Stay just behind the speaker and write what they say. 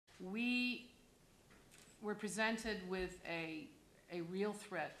were presented with a real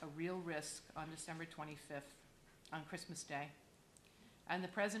threat, a real risk on December 25th, on Christmas Day. And the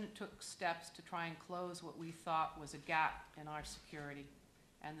President took steps to try and close what we thought was a gap in our security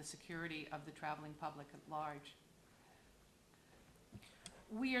and the security of the traveling public at large.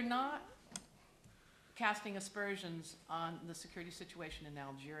 We are not casting aspersions on the security situation in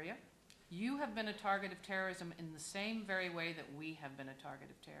Algeria. You have been a target of terrorism in the same very way that we have been a target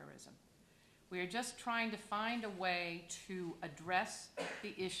of terrorism. We are just trying to find a way to address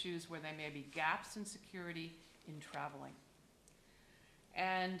the issues where there may be gaps in security in traveling.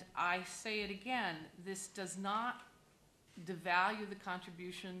 And I say it again, this does not devalue the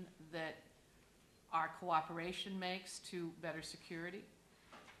contribution that our cooperation makes to better security.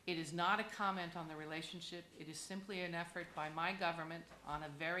 It is not a comment on the relationship. It is simply an effort by my government on a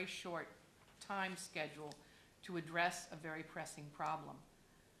very short time schedule to address a very pressing problem.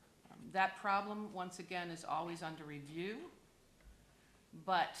 That problem, once again, is always under review,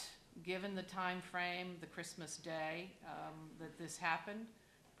 but given the time frame, the Christmas day that this happened,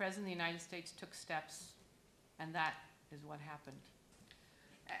 the President of the United States took steps, and that is what happened.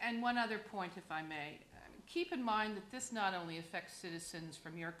 And one other point, if I may. Keep in mind that this not only affects citizens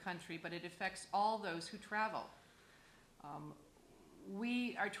from your country, but it affects all those who travel.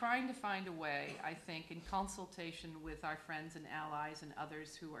 We are trying to find a way, I think, in consultation with our friends and allies and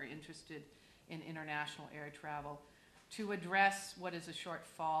others who are interested in international air travel, to address what is a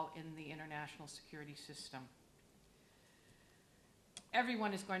shortfall in the international security system.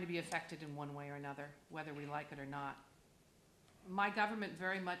 Everyone is going to be affected in one way or another, whether we like it or not. My government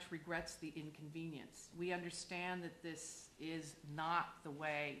very much regrets the inconvenience. We understand that this is not the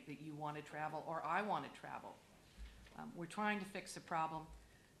way that you want to travel or I want to travel. We're trying to fix the problem,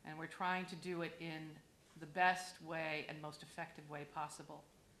 and we're trying to do it in the best way and most effective way possible.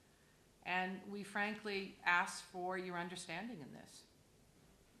 And we frankly ask for your understanding in this.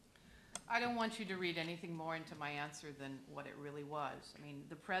 I don't want you to read anything more into my answer than what it really was. I mean,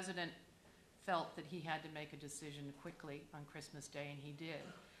 the President felt that he had to make a decision quickly on Christmas Day, and he did.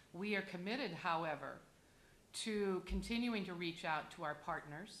 We are committed, however, to continuing to reach out to our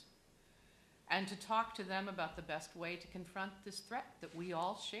partners and to talk to them about the best way to confront this threat that we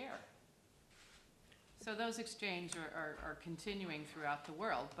all share. So those exchanges are continuing throughout the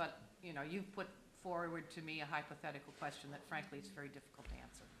world, but you know, you've put forward to me a hypothetical question that frankly is very difficult to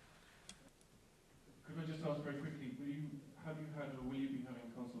answer. Could I just ask very quickly, have you had or will you be having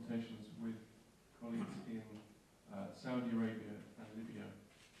consultations with colleagues in Saudi Arabia and Libya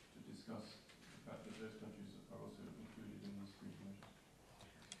to discuss the fact that those countries are also included in these security measures?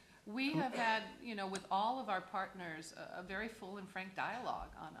 We have had, you know, with all of our partners, a very full and frank dialogue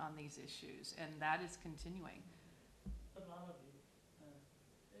on these issues, and that is continuing.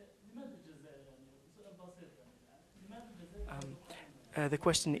 The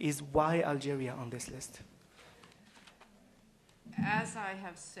question is, why Algeria on this list? As I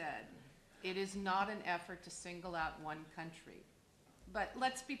have said, it is not an effort to single out one country. But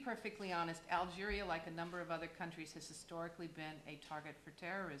let's be perfectly honest, Algeria, like a number of other countries, has historically been a target for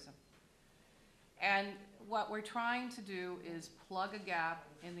terrorism. And what we're trying to do is plug a gap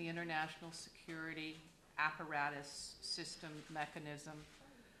in the international security apparatus, system, mechanism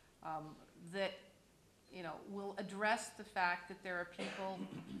that, you know, will address the fact that there are people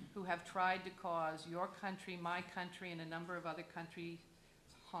who have tried to cause your country, my country, and a number of other countries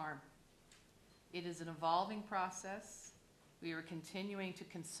harm. It is an evolving process. We are continuing to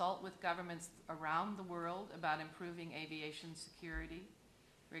consult with governments around the world about improving aviation security.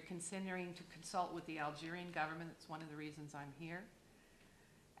 We're considering to consult with the Algerian government. That's one of the reasons I'm here.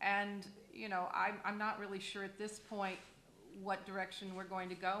 And, you know, I'm not really sure at this point what direction we're going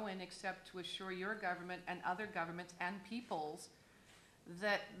to go in, except to assure your government and other governments and peoples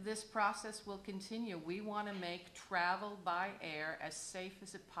that this process will continue. We want to make travel by air as safe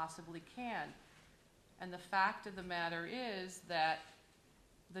as it possibly can. And the fact of the matter is that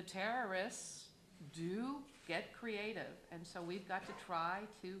the terrorists do get creative, and so we've got to try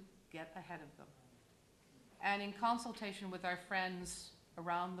to get ahead of them. And in consultation with our friends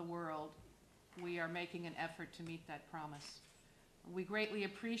around the world, we are making an effort to meet that promise. We greatly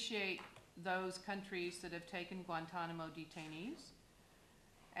appreciate those countries that have taken Guantanamo detainees,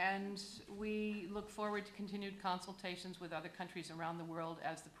 and we look forward to continued consultations with other countries around the world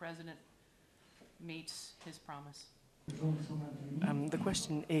as the President meets his promise. The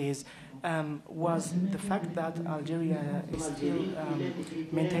question is, was the fact that Algeria is still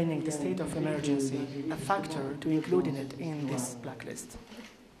maintaining the state of emergency a factor to including it in this blacklist?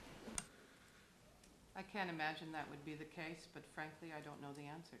 I can't imagine that would be the case, but frankly, I don't know the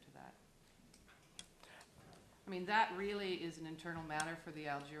answer to that. I mean, that really is an internal matter for the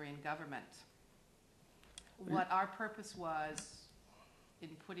Algerian government. What our purpose was in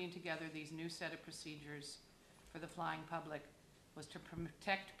putting together these new set of procedures for the flying public was to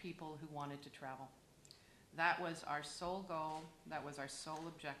protect people who wanted to travel. That was our sole goal, that was our sole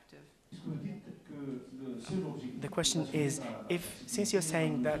objective. The question is, since you're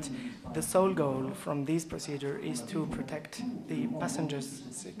saying that the sole goal from this procedure is to protect the passengers'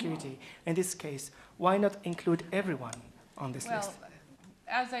 security, in this case, why not include everyone on this list? Well,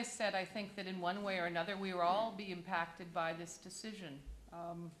 as I said, I think that in one way or another, we will all be impacted by this decision.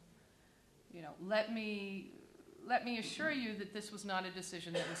 You know, let me assure you that this was not a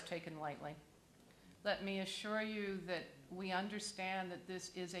decision that was taken lightly. Let me assure you that we understand that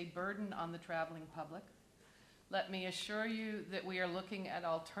this is a burden on the traveling public. Let me assure you that we are looking at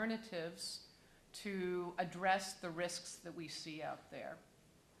alternatives to address the risks that we see out there.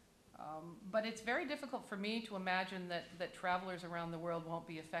 But it's very difficult for me to imagine that travelers around the world won't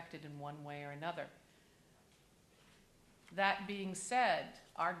be affected in one way or another. That being said,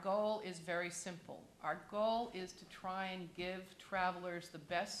 our goal is very simple. Our goal is to try and give travelers the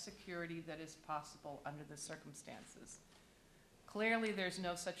best security that is possible under the circumstances. Clearly, there's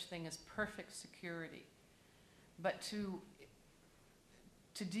no such thing as perfect security. But to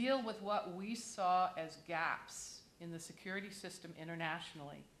deal with what we saw as gaps in the security system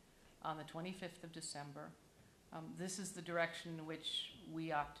internationally on the 25th of December, this is the direction in which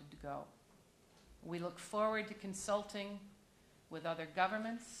we opted to go. We look forward to consulting with other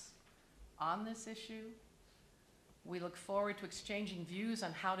governments on this issue. We look forward to exchanging views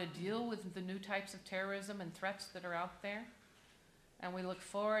on how to deal with the new types of terrorism and threats that are out there. And we look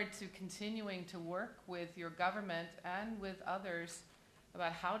forward to continuing to work with your government and with others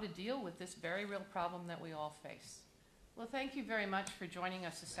about how to deal with this very real problem that we all face. Well, thank you very much for joining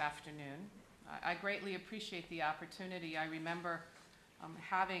us this afternoon. I greatly appreciate the opportunity. I remember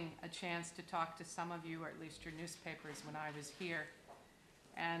having a chance to talk to some of you, or at least your newspapers, when I was here.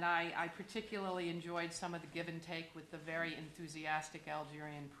 And I particularly enjoyed some of the give and take with the very enthusiastic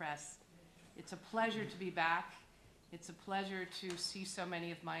Algerian press. It's a pleasure to be back. It's a pleasure to see so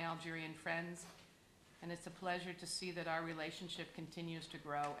many of my Algerian friends. And it's a pleasure to see that our relationship continues to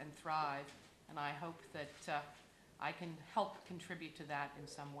grow and thrive. And I hope that I can help contribute to that in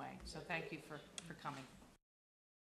some way. So thank you for coming.